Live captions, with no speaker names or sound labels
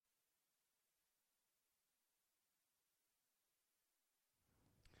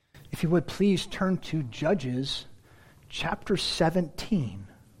If you would please turn to Judges chapter 17.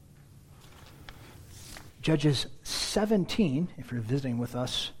 Judges 17, if you're visiting with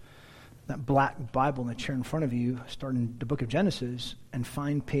us, that black Bible in the chair in front of you, start in the book of Genesis and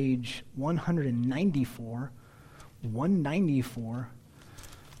find page 194,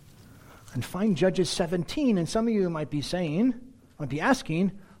 and find Judges 17. And some of you might be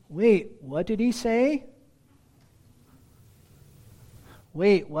asking, wait, what did he say?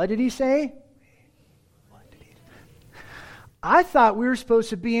 Wait, what did he say? I thought we were supposed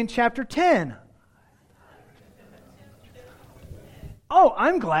to be in chapter 10. Oh,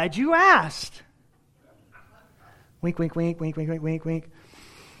 I'm glad you asked. Wink, wink, wink, wink, wink, wink, wink, wink.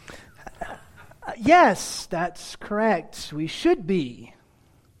 Yes, that's correct. We should be.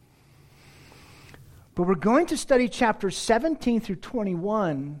 But we're going to study chapters 17 through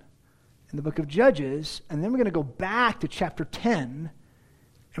 21 in the book of Judges, and then we're going to go back to chapter 10,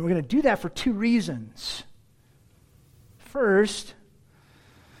 and we're going to do that for two reasons. First,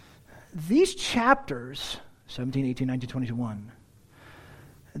 these chapters, 17, 18, 19, 21,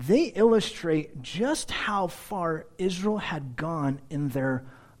 they illustrate just how far Israel had gone in their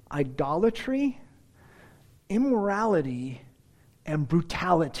idolatry, immorality, and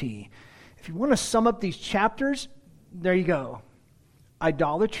brutality. If you want to sum up these chapters, there you go.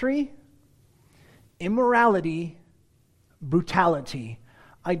 Idolatry, immorality, brutality.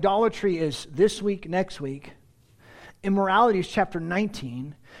 Idolatry is this week, next week. Immorality is chapter 19.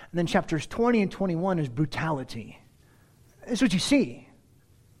 And then chapters 20 and 21 is brutality. That's what you see.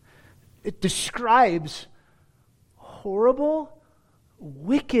 It describes horrible,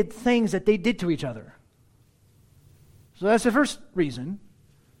 wicked things that they did to each other. So that's the first reason.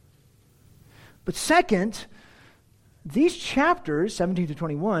 But second, these chapters, 17 to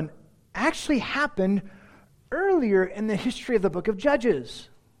 21, actually happened earlier in the history of the book of Judges.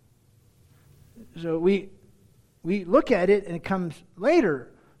 So we look at it and it comes later.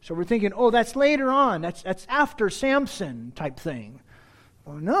 So we're thinking, oh, that's later on. That's after Samson type thing.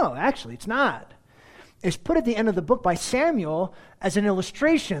 Well, no, actually, it's not. It's put at the end of the book by Samuel as an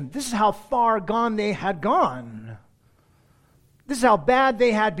illustration. This is how far gone they had gone. This is how bad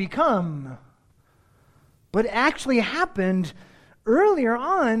they had become. But it actually happened earlier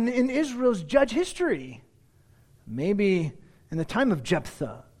on in Israel's judge history. Maybe in the time of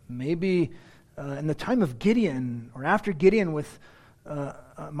Jephthah. Maybe in the time of Gideon, or after Gideon with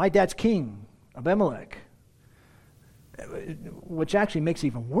my dad's king, Abimelech. Which actually makes it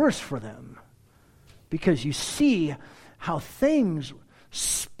even worse for them. Because you see how things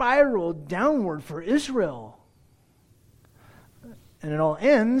spiraled downward for Israel. And it all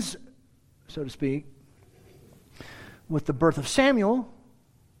ends, so to speak, with the birth of Samuel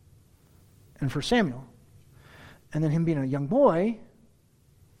and for Samuel. And then him being a young boy.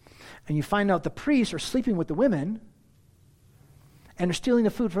 And you find out the priests are sleeping with the women and are stealing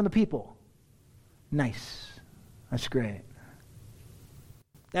the food from the people. Nice. That's great.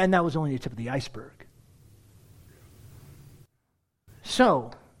 And that was only the tip of the iceberg.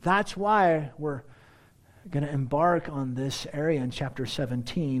 So, that's why we're going to embark on this area in chapter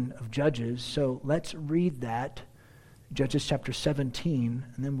 17 of Judges. So, let's read that, Judges chapter 17,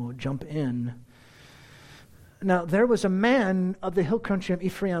 and then we'll jump in. Now, there was a man of the hill country of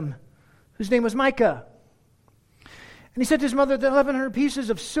Ephraim whose name was Micah. And he said to his mother, the 1,100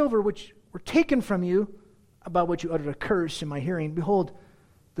 pieces of silver which were taken from you, about which you uttered a curse in my hearing, behold,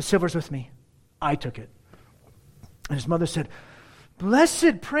 the silver's with me. I took it. And his mother said,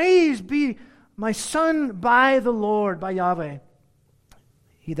 blessed praise be my son by the Lord, by Yahweh.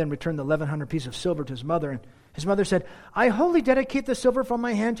 He then returned the 1,100 pieces of silver to his mother, and his mother said, I wholly dedicate the silver from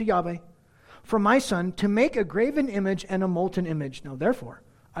my hand to Yahweh, for my son, to make a graven image and a molten image. Now therefore,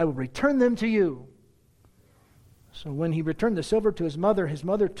 I will return them to you. So when he returned the silver to his mother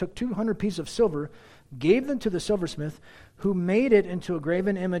took 200 pieces of silver, gave them to the silversmith, who made it into a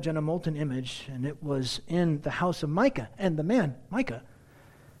graven image and a molten image, and it was in the house of Micah. And the man, Micah,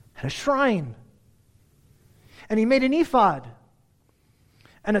 had a shrine. And he made an ephod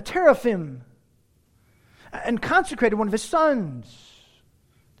and a teraphim, and consecrated one of his sons,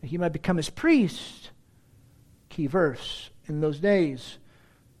 that he might become his priest. Key verse, in those days,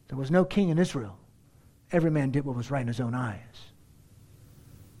 there was no king in Israel. Every man did what was right in his own eyes.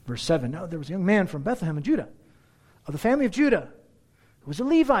 Verse 7, now there was a young man from Bethlehem in Judah, of the family of Judah, who was a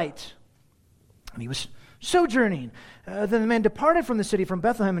Levite, and he was sojourning. Then the man departed from the city, from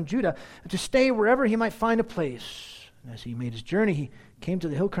Bethlehem in Judah, to stay wherever he might find a place. And as he made his journey, he came to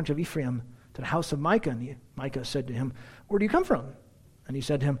the hill country of Ephraim, to the house of Micah. And Micah said to him, where do you come from? And he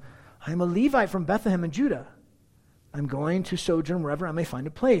said to him, I am a Levite from Bethlehem in Judah, I'm going to sojourn wherever I may find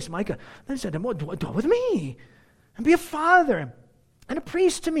a place. Micah then said to him, well, dwell with me and be a father and a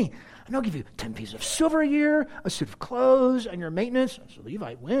priest to me. And I'll give you 10 pieces of silver a year, a suit of clothes, and your maintenance. So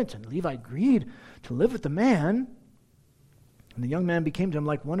Levi went, and Levi agreed to live with the man. And the young man became to him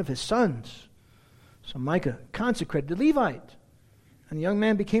like one of his sons. So Micah consecrated the Levite. And the young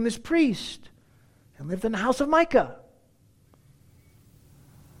man became his priest and lived in the house of Micah.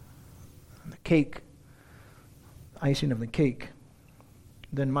 And the cake, icing of the cake.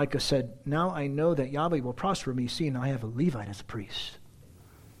 Then Micah said, now I know that Yahweh will prosper me, seeing I have a Levite as a priest.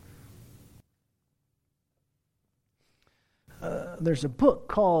 There's a book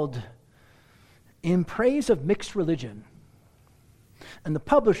called In Praise of Mixed Religion. And the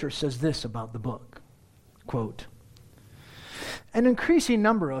publisher says this about the book, quote, an increasing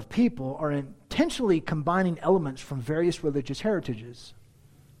number of people are intentionally combining elements from various religious heritages,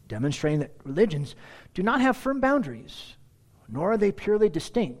 demonstrating that religions do not have firm boundaries, nor are they purely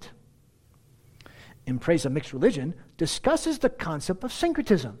distinct. In Praise of Mixed Religion discusses the concept of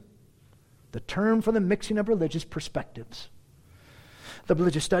syncretism, the term for the mixing of religious perspectives. The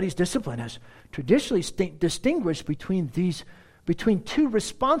religious studies discipline has traditionally distinguished between two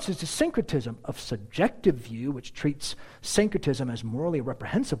responses to syncretism: of subjective view, which treats syncretism as morally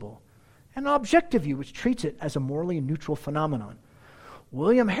reprehensible, and an objective view, which treats it as a morally neutral phenomenon.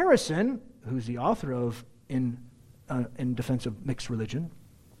 William Harrison, who's the author of In Defense of Mixed Religion,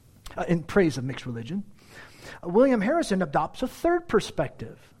 In Praise of Mixed Religion, William Harrison adopts a third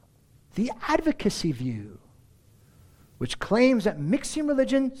perspective, the advocacy view, which claims that mixing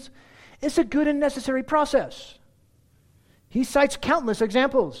religions is a good and necessary process. He cites countless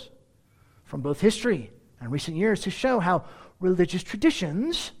examples from both history and recent years to show how religious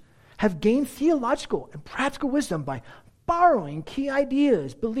traditions have gained theological and practical wisdom by borrowing key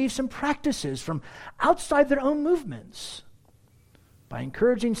ideas, beliefs, and practices from outside their own movements. By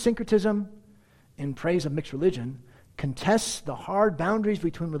encouraging syncretism In Praise of Mixed Religion, contests the hard boundaries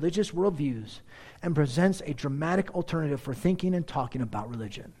between religious worldviews and presents a dramatic alternative for thinking and talking about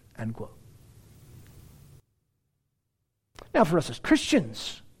religion, end quote. Now, for us as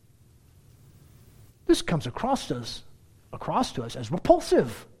Christians, this comes across to us as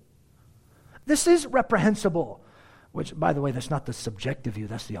repulsive. This is reprehensible, which, by the way, that's not the subjective view,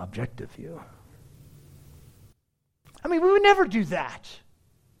 that's the objective view. I mean, we would never do that.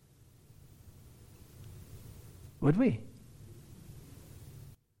 Would we?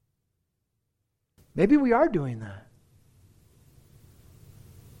 Maybe we are doing that.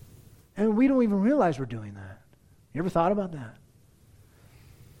 And we don't even realize we're doing that. You ever thought about that?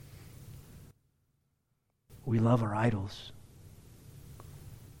 We love our idols.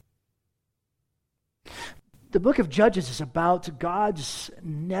 The book of Judges is about God's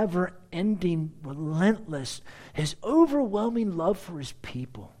never-ending, relentless, his overwhelming love for his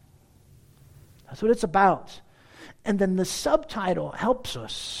people. That's what it's about. And then the subtitle helps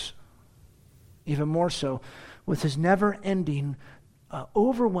us even more so with his never-ending,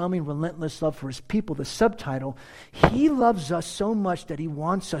 overwhelming, relentless love for his people. The subtitle, he loves us so much that he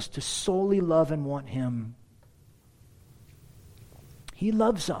wants us to solely love and want him. He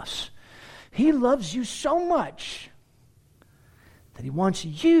loves us. He loves you so much that he wants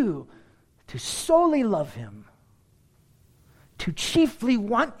you to solely love him, to chiefly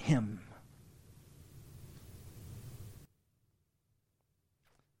want him.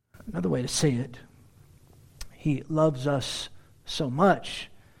 Another way to say it, he loves us so much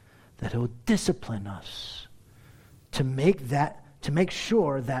that he'll discipline us to make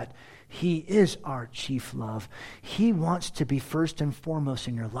sure that he is our chief love. He wants to be first and foremost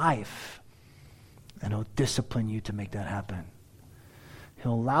in your life, and he'll discipline you to make that happen.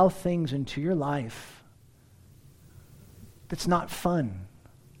 He'll allow things into your life that's not fun,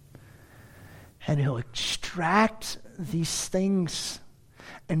 and he'll extract these things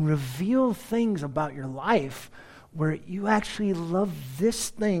and reveal things about your life where you actually love this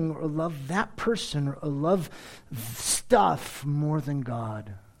thing or love that person or love stuff more than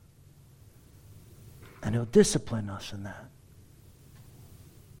God. And he'll discipline us in that.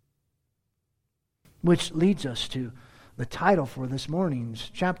 Which leads us to the title for this morning's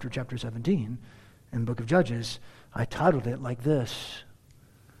chapter 17, in the book of Judges. I titled it like this: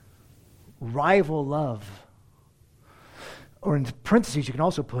 Rival Love. Or in parentheses, you can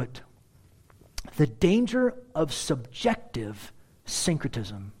also put the danger of subjective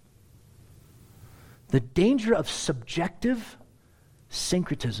syncretism. The danger of subjective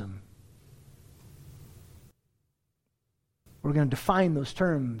syncretism. We're going to define those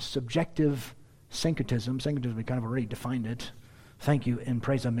terms: subjective syncretism. Syncretism, we kind of already defined it. Thank you, In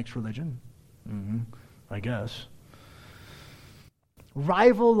Praise of Mixed Religion. I guess.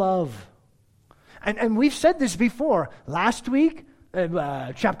 Rival love. And we've said this before. Last week,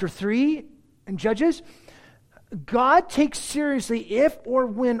 chapter 3 in Judges, God takes seriously if or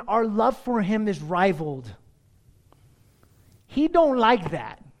when our love for him is rivaled. He don't like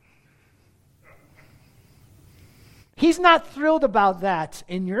that. He's not thrilled about that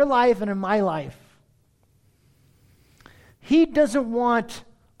in your life and in my life. He doesn't want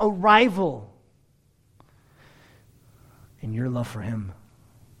a rival in your love for him.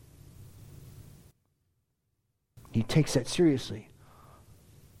 He takes that seriously,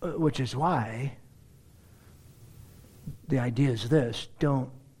 which is why the idea is this: don't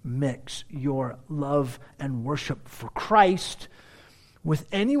mix your love and worship for Christ with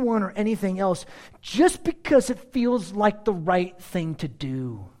anyone or anything else just because it feels like the right thing to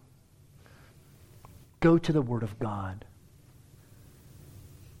do. Go to the Word of God.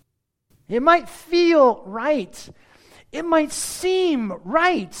 It might feel right. It might seem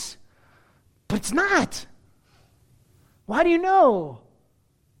right, but it's not. Why do you know?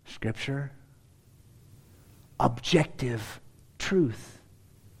 Scripture. Objective truth.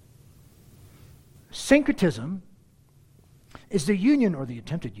 Syncretism is the union, or the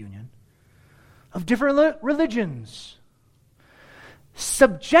attempted union, of different religions.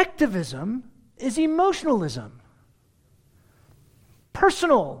 Subjectivism is emotionalism.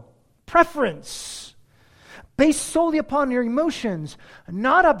 Personal preference, based solely upon your emotions,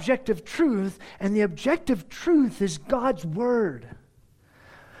 not objective truth, and the objective truth is God's Word.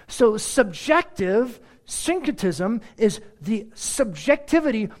 So subjective syncretism is the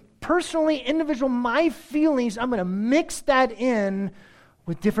subjectivity, personally, individual, my feelings. I'm going to mix that in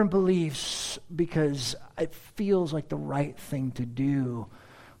with different beliefs because it feels like the right thing to do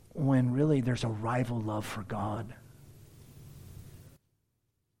when really there's a rival love for God.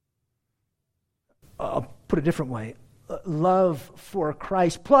 I'll put it a different way. Love for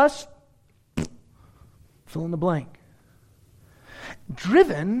Christ plus fill in the blank.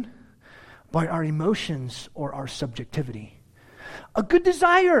 Driven by our emotions or our subjectivity. A good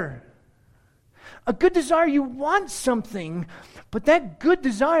desire. A good desire, you want something, but that good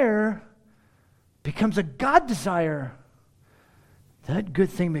desire becomes a God desire. That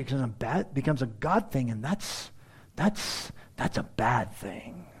good thing becomes a God thing, and that's a bad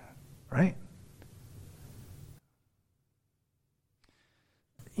thing, right?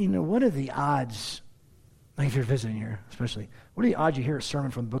 You know, what are the odds, like if you're visiting here especially, what are the odds you hear a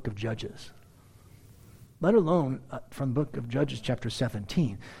sermon from the book of Judges? Let alone from the book of Judges chapter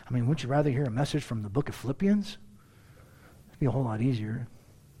 17. I mean, wouldn't you rather hear a message from the book of Philippians? It'd be a whole lot easier.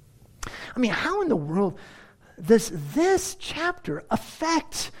 I mean, how in the world does this chapter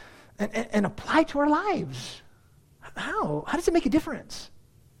affect and apply to our lives? How? How does it make a difference?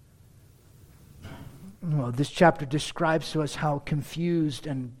 Well, this chapter describes to us how confused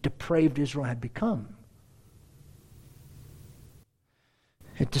and depraved Israel had become.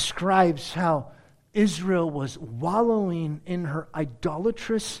 It describes how Israel was wallowing in her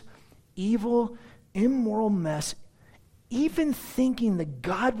idolatrous, evil, immoral mess, even thinking that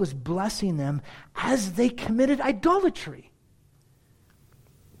God was blessing them as they committed idolatry.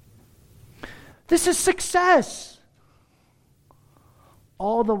 This is success.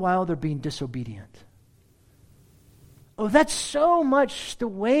 All the while they're being disobedient. Oh, that's so much the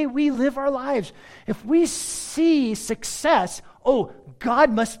way we live our lives. If we see success, oh, God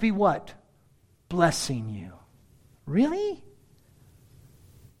must be what? Blessing you. Really?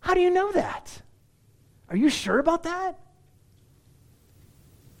 How do you know that? Are you sure about that?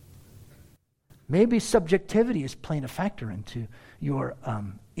 Maybe subjectivity is playing a factor into your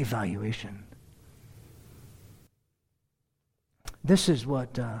evaluation. This is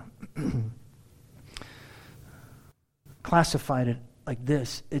what classified it like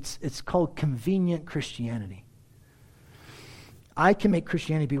this. It's called convenient Christianity. I can make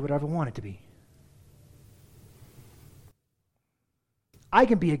Christianity be whatever I want it to be. I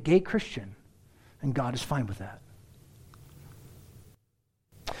can be a gay Christian, and God is fine with that.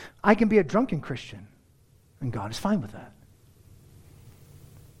 I can be a drunken Christian, and God is fine with that.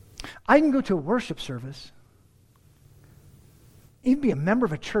 I can go to a worship service, even be a member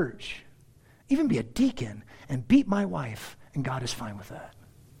of a church, even be a deacon, and beat my wife, and God is fine with that.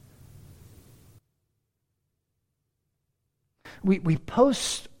 We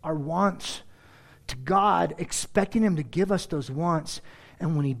post our wants to God, expecting Him to give us those wants,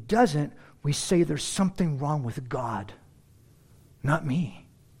 and when He doesn't, we say there's something wrong with God, not me.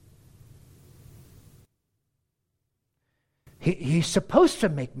 He's supposed to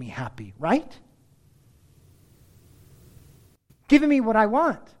make me happy, right? Giving me what I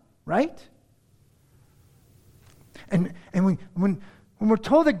want, right? And when When we're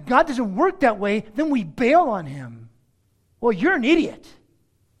told that God doesn't work that way, then we bail on him. Well, you're an idiot.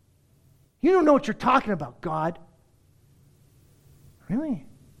 You don't know what you're talking about, God. Really?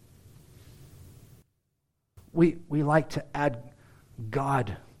 We like to add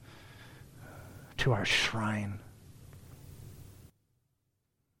God to our shrine.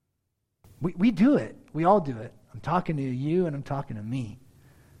 We do it. We all do it. I'm talking to you and I'm talking to me.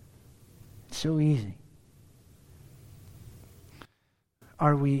 It's so easy.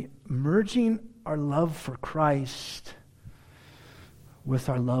 Are we merging our love for Christ with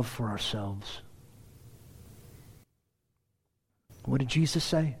our love for ourselves? What did Jesus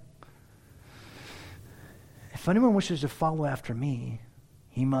say? If anyone wishes to follow after me,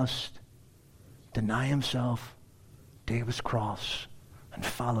 he must deny himself, take up his cross, and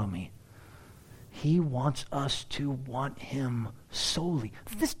follow me. He wants us to want him solely.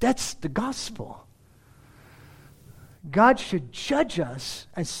 That's the gospel. God should judge us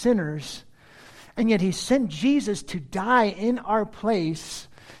as sinners, and yet he sent Jesus to die in our place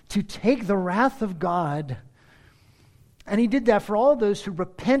to take the wrath of God. And he did that for all those who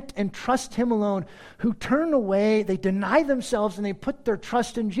repent and trust him alone, who turn away, they deny themselves, and they put their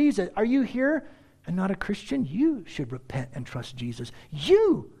trust in Jesus. Are you here and not a Christian? You should repent and trust Jesus.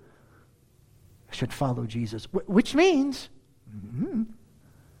 You should follow Jesus, which means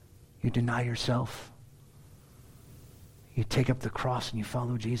you deny yourself. You take up the cross and you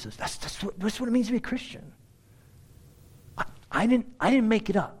follow Jesus. That's what it means to be a Christian. I didn't make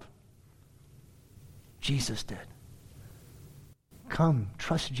it up. Jesus did. Come,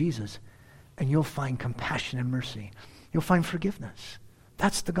 trust Jesus, and you'll find compassion and mercy. You'll find forgiveness.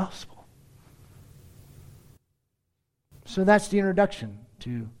 That's the gospel. So that's the introduction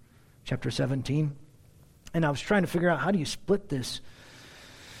to chapter 17. And I was trying to figure out, how do you split this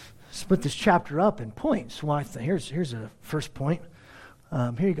chapter up in points? Well, here's a first point.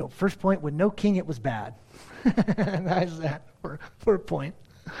 Here you go. First point, with no king it was bad. That's that for a point.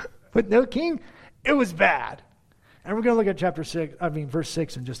 With no king, it was bad. And we're going to look at verse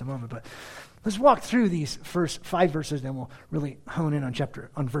 6 in just a moment. But let's walk through these first 5 verses, then we'll really hone in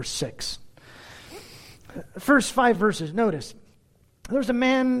on verse 6. First 5 verses, notice. There was a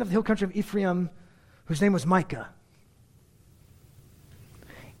man of the hill country of Ephraim whose name was Micah.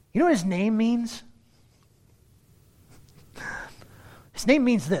 You know what his name means? His name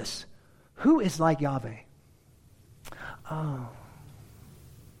means this: who is like Yahweh? Oh,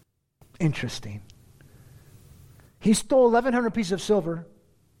 interesting. He stole 1,100 pieces of silver.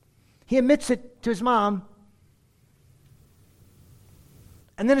 He admits it to his mom.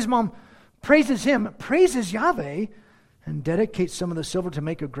 And then his mom praises him, praises Yahweh, and dedicates some of the silver to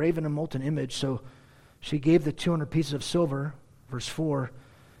make a graven and molten image. So she gave the 200 pieces of silver, verse 4,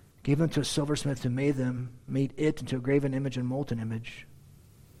 gave them to a silversmith who made it into a graven image and molten image.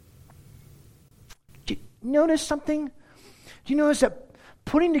 Do you notice something? Do you notice that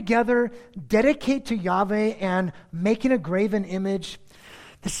putting together, dedicate to Yahweh, and making a graven image,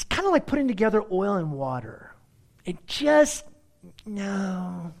 this is kind of like putting together oil and water. It just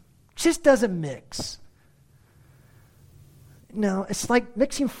doesn't mix. No, it's like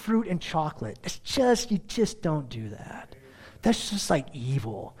mixing fruit and chocolate. You just don't do that. That's just like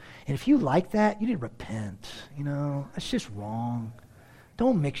evil. And if you like that, you need to repent. That's just wrong.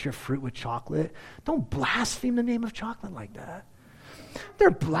 Don't mix your fruit with chocolate. Don't blaspheme the name of chocolate like that.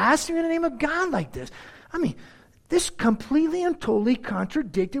 They're blaspheming the name of God like this. I mean, this completely and totally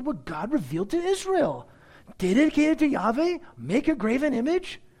contradicted what God revealed to Israel. Dedicated to Yahweh, make a graven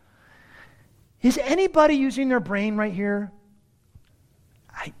image. Is anybody using their brain right here?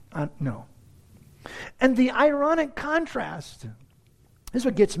 No. And the ironic contrast, this is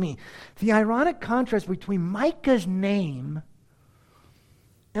what gets me. The ironic contrast between Micah's name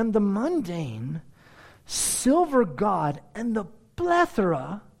and the mundane silver god and the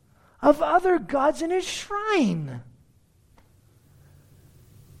plethora of other gods in his shrine.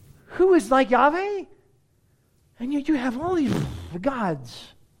 Who is like Yahweh? And yet you have all these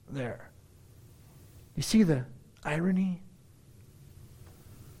gods there. You see the irony?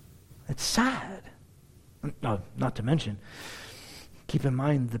 It's sad. No, not to mention, keep in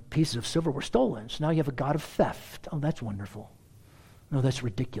mind the pieces of silver were stolen. So now you have a god of theft. Oh, that's wonderful. No, that's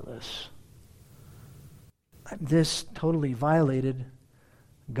ridiculous. This totally violated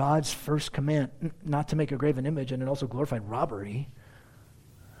God's first command, not to make a graven image, and it also glorified robbery.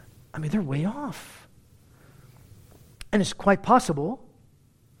 I mean, they're way off. And it's quite possible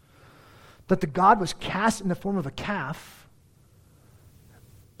that the god was cast in the form of a calf,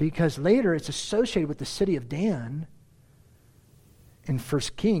 because later it's associated with the city of Dan in 1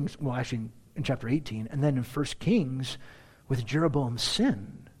 Kings, well, actually in chapter 18, and then in 1 Kings, with Jeroboam's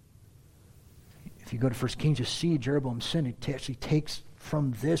sin. If you go to 1 Kings, you see Jeroboam's sin. He actually takes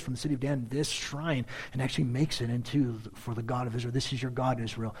from the city of Dan, this shrine, and actually makes it into for the God of Israel. This is your God,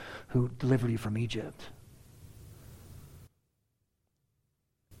 Israel, who delivered you from Egypt.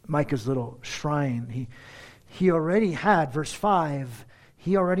 Micah's little shrine, he already had, verse 5,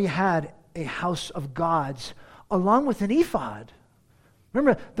 he already had a house of gods along with an ephod.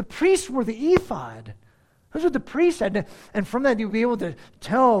 Remember, the priests were the ephod. That's what the priest had. And from that, you'd be able to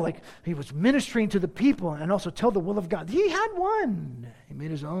tell, like, he was ministering to the people and also tell the will of God. He had one. He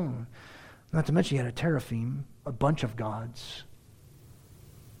made his own. Not to mention he had a teraphim, a bunch of gods.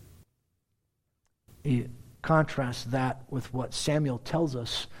 He contrasts that with what Samuel tells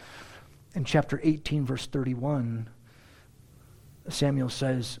us in chapter 18, verse 31. Samuel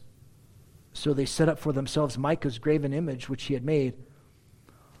says, so they set up for themselves Micah's graven image, which he had made,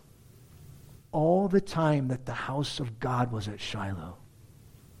 all the time that the house of God was at Shiloh.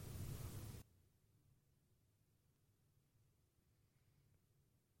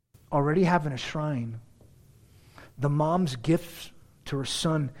 Already having a shrine, the mom's gift to her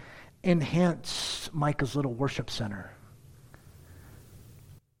son enhanced Micah's little worship center.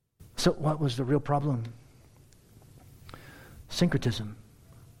 So what was the real problem? Syncretism.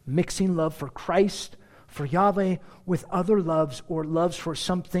 Mixing love for Christ, for Yahweh, with other loves or loves for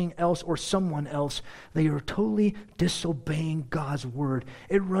something else or someone else. They are totally disobeying God's word.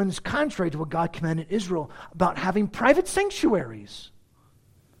 It runs contrary to what God commanded Israel about having private sanctuaries.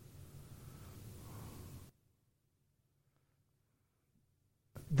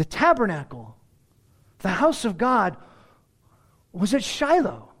 The tabernacle, the house of God, was at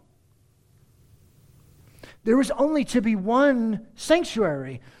Shiloh. There was only to be one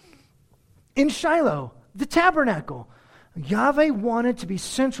sanctuary in Shiloh, the tabernacle. Yahweh wanted to be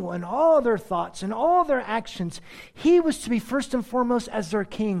central in all their thoughts and all their actions. He was to be first and foremost as their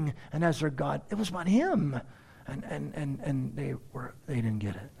king and as their God. It was about him. And they didn't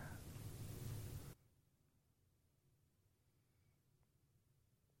get it.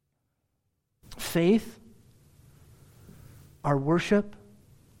 Faith, our worship,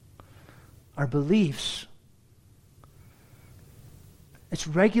 our beliefs, it's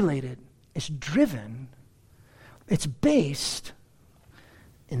regulated, it's driven, it's based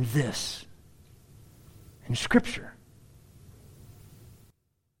in this, in Scripture.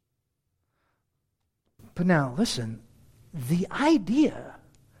 But now, listen, the idea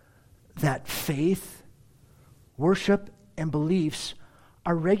that faith, worship, and beliefs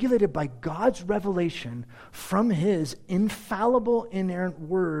are regulated by God's revelation from his infallible, inerrant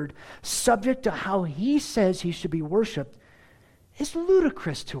word, subject to how he says he should be worshiped, is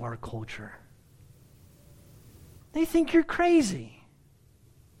ludicrous to our culture. They think you're crazy.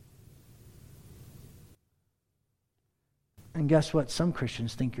 And guess what? Some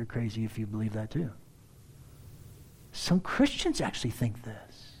Christians think you're crazy if you believe that too. Some Christians actually think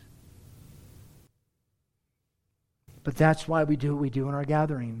this. But that's why we do what we do in our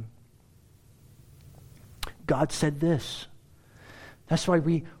gathering. God said this. That's why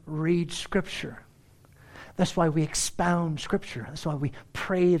we read Scripture. That's why we expound Scripture. That's why we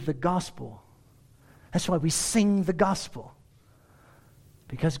pray the gospel. That's why we sing the gospel.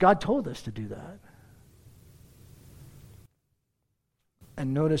 Because God told us to do that.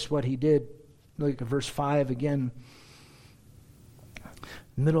 And notice what he did. Look at verse 5 again.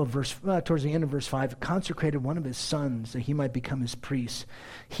 Towards the end of verse 5, consecrated one of his sons that he might become his priest.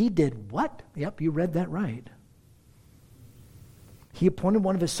 He did what? Yep, you read that right. He appointed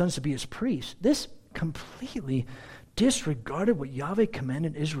one of his sons to be his priest. This completely disregarded what Yahweh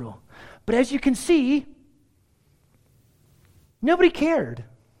commanded Israel. But as you can see, nobody cared.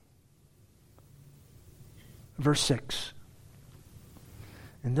 Verse 6.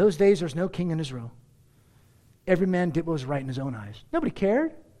 In those days, there's no king in Israel. Every man did what was right in his own eyes. Nobody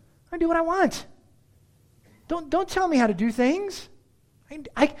cared. I do what I want. Don't tell me how to do things.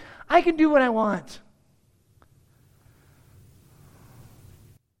 I can do what I want.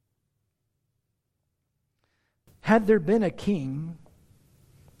 Had there been a king,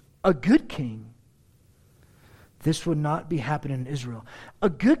 a good king, this would not be happening in Israel. A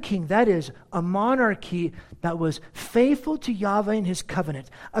good king, that is, a monarchy that was faithful to Yahweh and his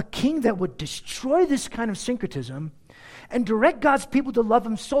covenant. A king that would destroy this kind of syncretism and direct God's people to love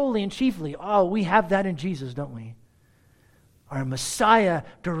him solely and chiefly. Oh, we have that in Jesus, don't we? Our Messiah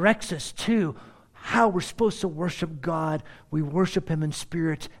directs us to how we're supposed to worship God. We worship him in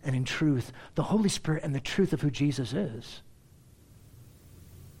spirit and in truth. The Holy Spirit and the truth of who Jesus is.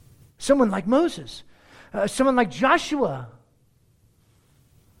 Someone like Moses. Someone like Joshua.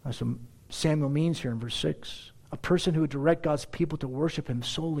 That's what Samuel means here in verse 6. a person who would direct God's people to worship him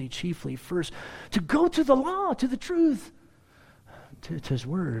solely, chiefly, first, to go to the law, to the truth, to his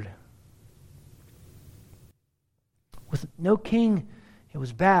word. With no king, it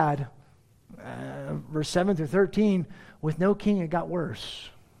was bad. Verse 7 through 13, with no king, it got worse.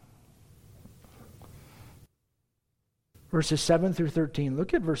 Verses 7 through 13.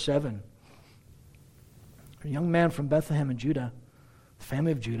 Look at verse 7. A young man from Bethlehem in Judah, the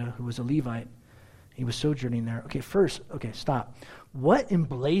family of Judah, who was a Levite. He was sojourning there. Stop. What in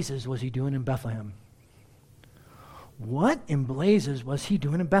blazes was he doing in Bethlehem? What in blazes was he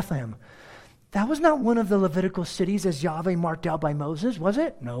doing in Bethlehem? That was not one of the Levitical cities as Yahweh marked out by Moses, was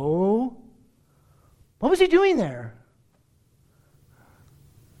it? No. What was he doing there?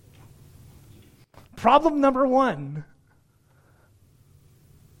 Problem number one.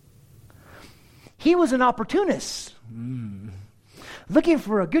 He was an opportunist. Looking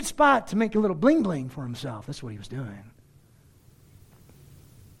for a good spot to make a little bling bling for himself. That's what he was doing.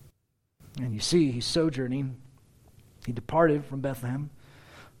 And you see, he's sojourning. He departed from Bethlehem.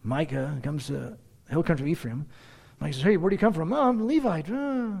 Micah comes to the hill country of Ephraim. Micah says, hey, where do you come from? Oh, I'm a Levite.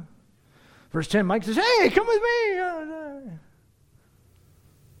 Verse 10, Micah says, hey, come with me.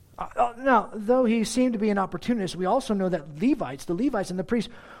 Now, though he seemed to be an opportunist, we also know that the Levites and the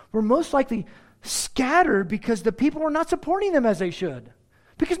priests were most likely scattered because the people were not supporting them as they should,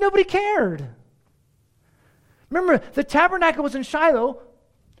 because nobody cared. Remember, the tabernacle was in Shiloh.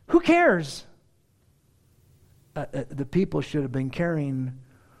 Who cares? The people should have been caring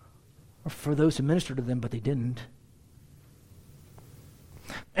for those who ministered to them, but they didn't.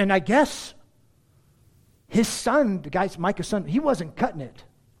 And I guess his son, the guy's Micah's son, he wasn't cutting it.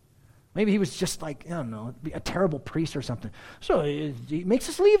 Maybe he was just like, I don't know, a terrible priest or something. So he makes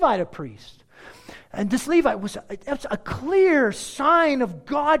this Levite a priest. And this Levite was a clear sign of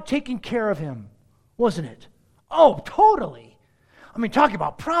God taking care of him, wasn't it? Oh, totally. I mean, talking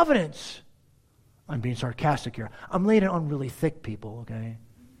about providence. I'm being sarcastic here. I'm laying it on really thick people, okay?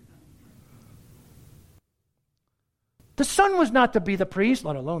 The son was not to be the priest,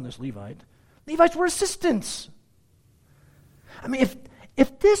 let alone this Levite. Levites were assistants. I mean,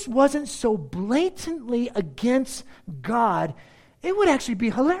 if this wasn't so blatantly against God, it would actually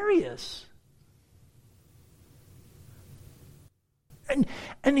be hilarious.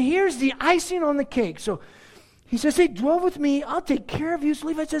 And here's the icing on the cake. So he says, hey, dwell with me. I'll take care of you. So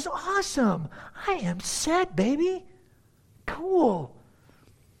Levi says, awesome. I am set, baby. Cool.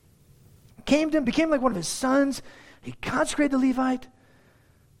 Came to him, became like one of his sons. He consecrated the Levite.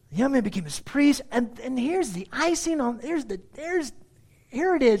 The young man became his priest. And here's the icing on, here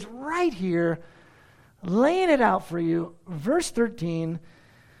it is right here, laying it out for you. Verse 13,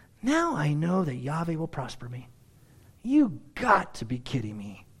 now I know that Yahweh will prosper me. You got to be kidding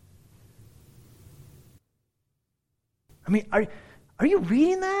me. I mean, are you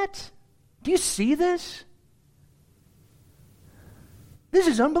reading that? Do you see this? This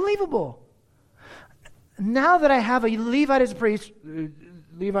is unbelievable. Now that I have a Levite as a priest,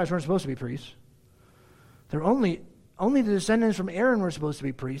 Levites weren't supposed to be priests. They're only the descendants from Aaron were supposed to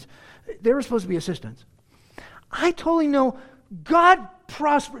be priests. They were supposed to be assistants. I totally know God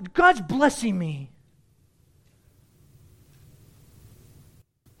prospered. God's blessing me.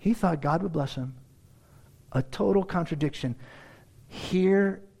 He thought God would bless him. A total contradiction.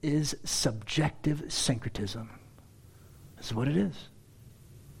 Here is subjective syncretism. That's what it is.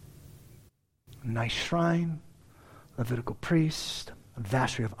 A nice shrine, Levitical priest, a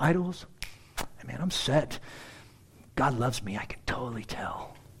vastry of idols. Hey man, I'm set. God loves me, I can totally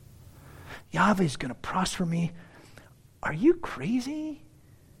tell. Yahweh's going to prosper me. Are you crazy?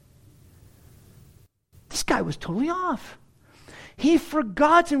 This guy was totally off. He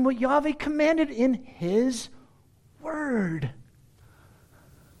forgot in what Yahweh commanded in his word.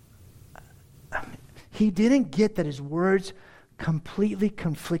 He didn't get that his words completely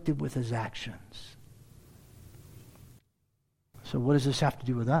conflicted with his actions. So what does this have to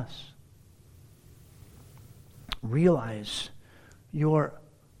do with us? Realize your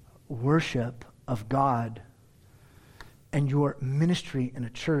worship of God and your ministry in a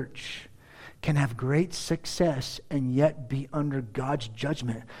church can have great success and yet be under God's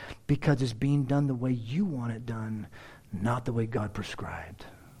judgment because it's being done the way you want it done, not the way God prescribed.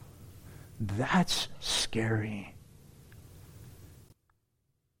 That's scary.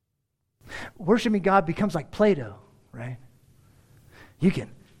 Worshiping God becomes like Play-Doh, right? You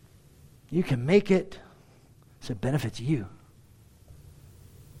can make it so it benefits you.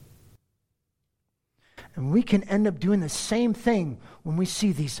 And we can end up doing the same thing when we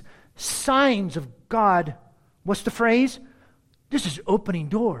see these signs of God. What's the phrase? This is opening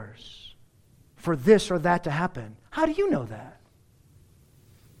doors for this or that to happen. How do you know that?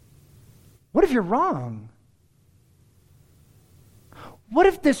 What if you're wrong? What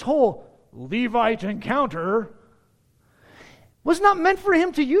if this whole Levite encounter was not meant for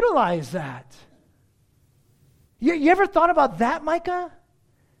him to utilize that? You ever thought about that, Micah?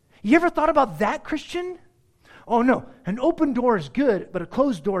 You ever thought about that, Christian? Oh no, an open door is good, but a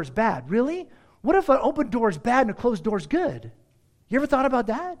closed door is bad. Really? What if an open door is bad and a closed door is good? You ever thought about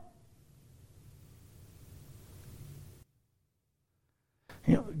that?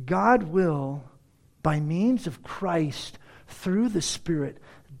 You know, God will, by means of Christ, through the Spirit,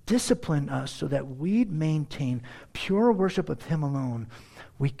 discipline us so that we maintain pure worship of Him alone.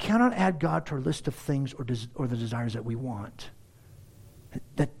 We cannot add God to our list of things or the desires that we want.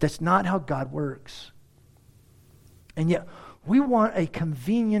 That's not how God works. And yet, we want a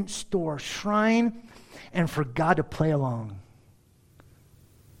convenient store, shrine, and for God to play along.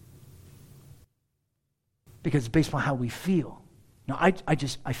 Because it's based on how we feel. Now,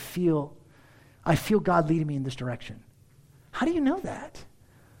 I feel God leading me in this direction. How do you know that?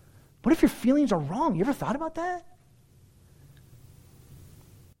 What if your feelings are wrong? You ever thought about that?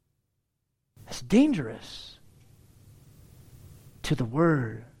 It's dangerous. To the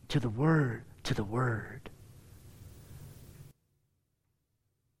Word, to the Word, to the Word.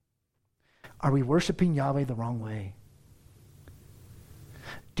 Are we worshiping Yahweh the wrong way?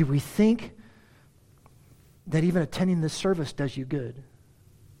 Do we think that even attending this service does you good?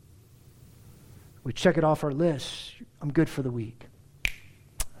 We check it off our list. I'm good for the week.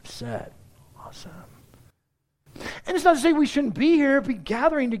 I'm set. Awesome. And it's not to say we shouldn't be here, be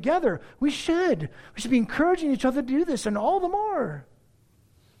gathering together. We should. We should be encouraging each other to do this and all the more.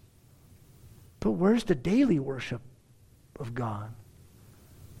 But where's the daily worship of God?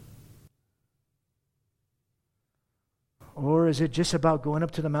 Or is it just about going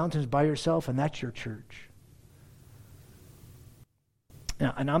up to the mountains by yourself and that's your church?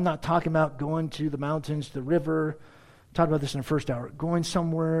 Now, and I'm not talking about going to the mountains, the river. Talked about this in the first hour. Going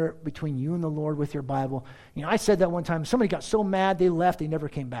somewhere between you and the Lord with your Bible. You know, I said that one time. Somebody got so mad they left, they never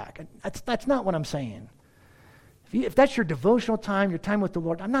came back. And that's not what I'm saying. If that's your devotional time, your time with the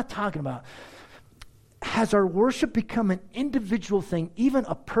Lord, I'm not talking about. Has our worship become an individual thing, even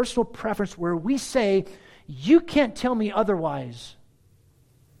a personal preference where we say, you can't tell me otherwise?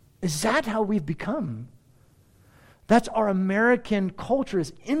 Is that how we've become? That's our American culture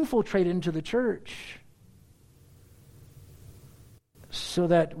is infiltrated into the church. So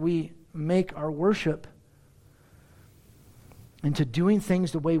that we make our worship into doing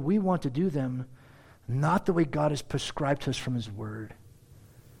things the way we want to do them, not the way God has prescribed to us from His Word.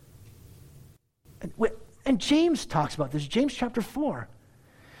 And James talks about this, James chapter 4.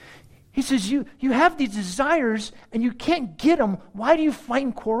 He says, you have these desires and you can't get them. Why do you fight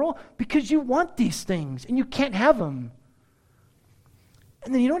and quarrel? Because you want these things and you can't have them.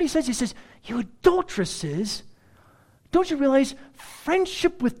 And then you know what he says? He says, you adulteresses, don't you realize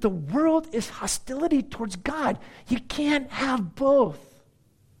friendship with the world is hostility towards God? You can't have both.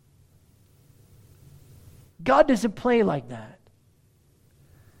 God doesn't play like that.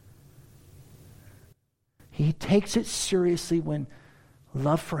 He takes it seriously when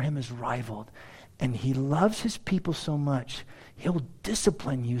love for Him is rivaled. And He loves His people so much, He'll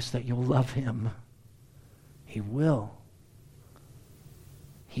discipline you so that you'll love Him. He will.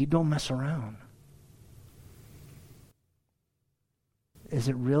 He don't mess around. Is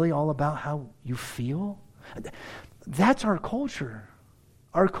it really all about how you feel? That's our culture.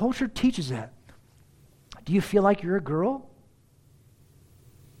 Our culture teaches that. Do you feel like you're a girl?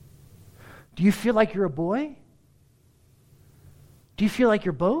 Do you feel like you're a boy? Do you feel like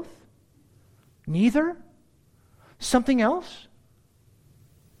you're both? Neither? Something else?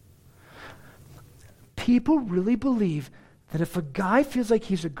 People really believe that if a guy feels like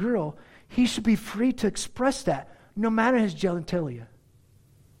he's a girl, he should be free to express that, no matter his genitalia.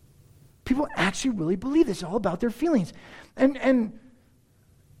 People actually really believe this. It's all about their feelings. And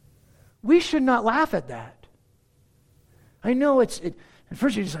we should not laugh at that. I know at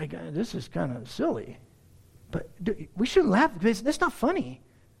first you're just like, this is kind of silly. But we shouldn't laugh because that's not funny.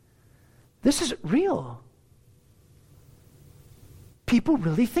 This is real. People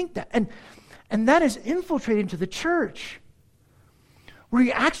really think that. And that is infiltrated into the church, where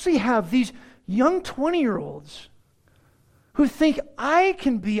you actually have these young 20-year-olds who think I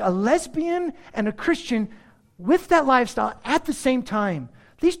can be a lesbian and a Christian with that lifestyle at the same time.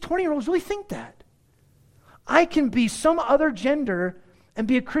 These 20-year-olds really think that. I can be some other gender and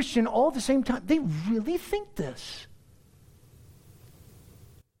be a Christian all at the same time. They really think this.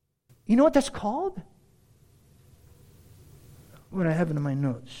 You know what that's called? What I have in my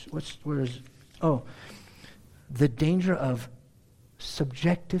notes. Where is it? Oh, the danger of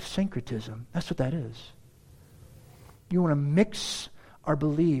subjective syncretism. That's what that is. You want to mix our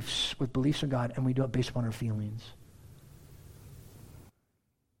beliefs with beliefs in God, and we do it based upon our feelings.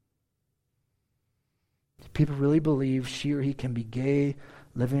 People really believe she or he can be gay,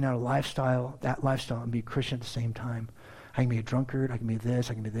 living out a lifestyle, that lifestyle, and be a Christian at the same time. I can be a drunkard, I can be this,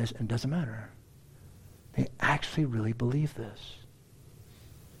 and it doesn't matter. They actually really believe this.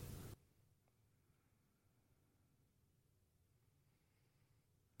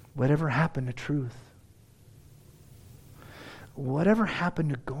 Whatever happened to truth? Whatever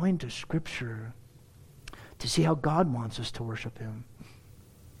happened to going to Scripture to see how God wants us to worship Him?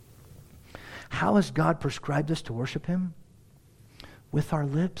 How has God prescribed us to worship Him? With our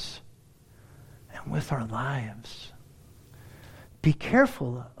lips and with our lives. Be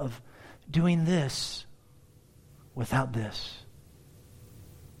careful of doing this without this.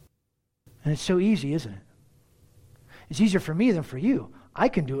 And it's so easy, isn't it? It's easier for me than for you. I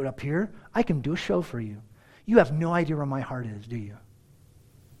can do it up here. I can do a show for you. You have no idea where my heart is, do you?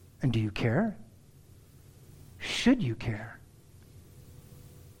 And do you care? Should you care?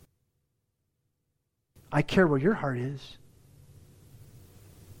 I care where your heart is.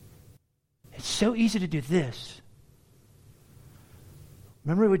 It's so easy to do this.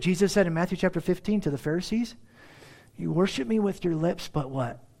 Remember what Jesus said in Matthew chapter 15 to the Pharisees? You worship me with your lips, but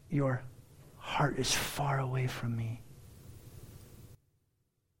what? Your heart is far away from me.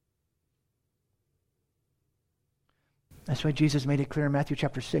 That's why Jesus made it clear in Matthew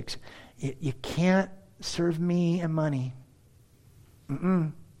chapter 6. You can't serve me and money.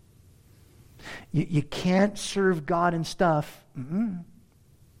 You can't serve God and stuff.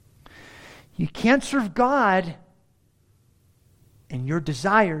 You can't serve God and your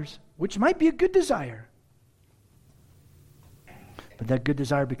desires, which might be a good desire. But that good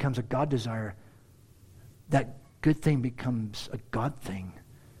desire becomes a God desire. That good thing becomes a God thing.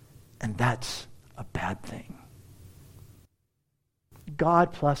 And that's a bad thing.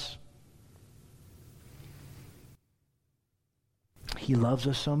 God plus. He loves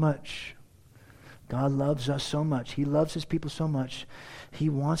us so much. God loves us so much. He loves His people so much. He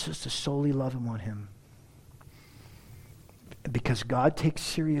wants us to solely love and want Him. Because God takes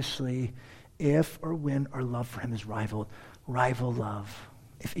seriously if or when our love for Him is rival love.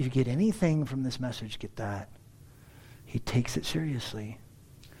 If you get anything from this message, get that. He takes it seriously.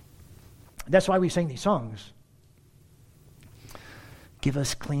 That's why we sing these songs. Give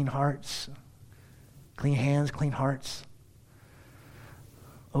us clean hearts, clean hands, clean hearts.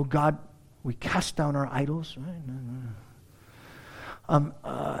 Oh God, we cast down our idols.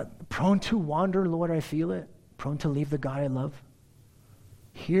 Prone to wander, Lord, I feel it. Prone to leave the God I love.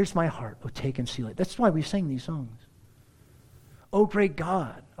 Here's my heart. Oh, take and seal it. That's why we sing these songs. Oh, great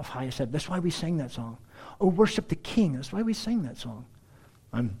God of highest heaven. That's why we sing that song. Oh, worship the King. That's why we sing that song.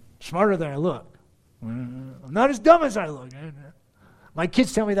 I'm smarter than I look. I'm not as dumb as I look. My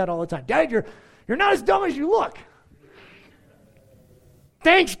kids tell me that all the time. Dad, you're not as dumb as you look.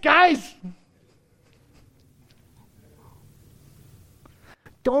 Thanks, guys.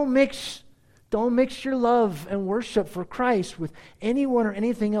 Don't mix your love and worship for Christ with anyone or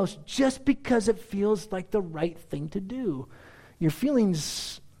anything else just because it feels like the right thing to do. Your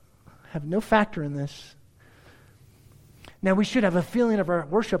feelings have no factor in this. Now, we should have a feeling of our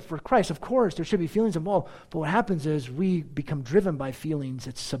worship for Christ. Of course, there should be feelings involved. But what happens is we become driven by feelings.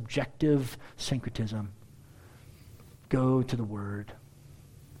 It's subjective syncretism. Go to the Word.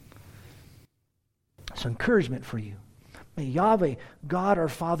 So encouragement for you. May Yahweh, God our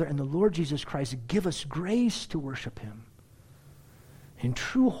Father, and the Lord Jesus Christ give us grace to worship Him in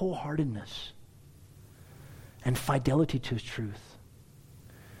true wholeheartedness and fidelity to His truth.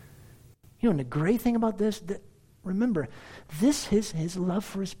 You know, and the great thing about this, remember, this is His love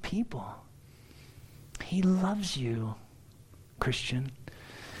for His people. He loves you, Christian,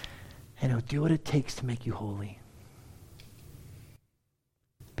 and He'll do what it takes to make you holy.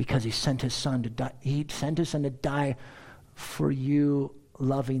 Because He sent His Son to die. He sent His Son to die for you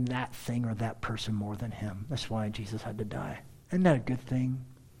loving that thing or that person more than Him. That's why Jesus had to die. Isn't that a good thing?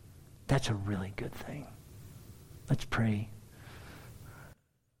 That's a really good thing. Let's pray.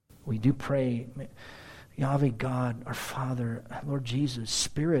 We do pray. Yahweh God, our Father, Lord Jesus,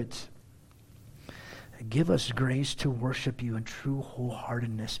 Spirit, give us grace to worship You in true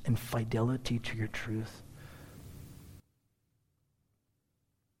wholeheartedness and fidelity to Your truth.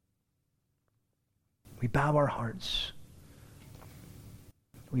 We bow our hearts.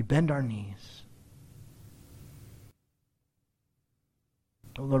 We bend our knees.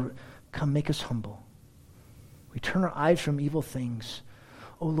 Oh Lord, come make us humble. We turn our eyes from evil things.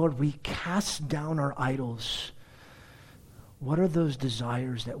 Oh Lord, we cast down our idols. What are those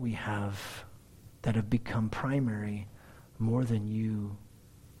desires that we have that have become primary more than you?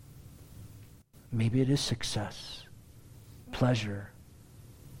 Maybe it is success, pleasure,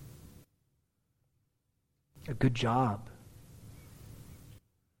 a good job,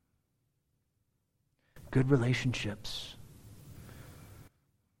 good relationships.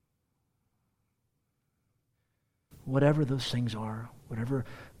 Whatever those things are, whatever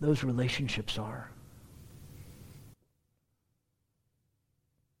those relationships are.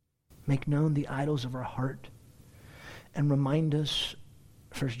 Make known the idols of our heart and remind us,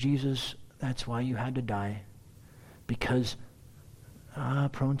 first Jesus, that's why you had to die. Because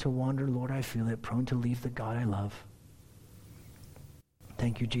prone to wander, Lord, I feel it, prone to leave the God I love.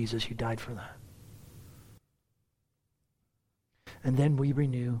 Thank you, Jesus, you died for that. And then we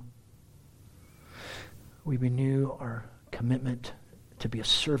renew our commitment to be a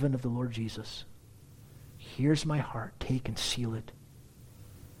servant of the Lord Jesus. Here's my heart, take and seal it.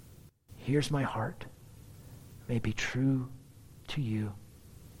 Here's my heart. May it be true to you.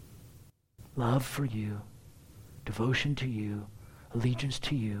 Love for you, devotion to you, allegiance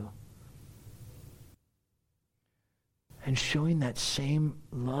to you. And showing that same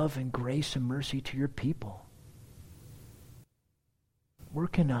love and grace and mercy to your people.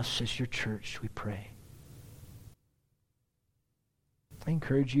 Work in us as your church, we pray. I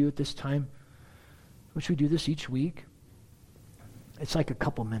encourage you at this time, which we do this each week, it's like a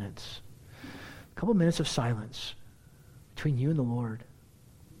couple minutes of silence between you and the Lord.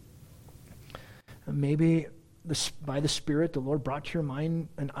 And maybe by the Spirit, the Lord brought to your mind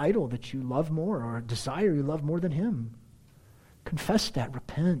an idol that you love more, or a desire you love more than him. Confess that,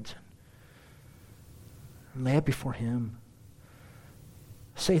 repent, and lay it before him.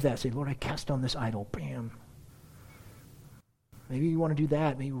 Say that, say, Lord, I cast down this idol, bam. Maybe you want to do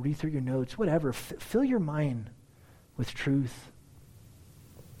that, maybe read through your notes, whatever. Fill your mind with truth.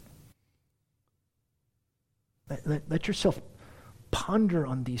 Let yourself ponder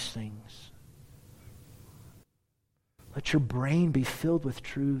on these things. Let your brain be filled with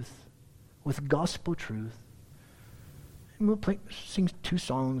truth, with gospel truth. And we'll sing 2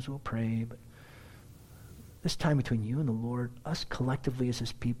 songs, we'll pray, but this time between you and the Lord, us collectively as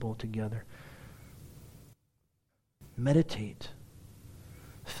his people together, meditate.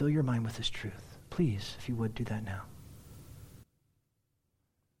 Fill your mind with his truth. Please, if you would, do that now.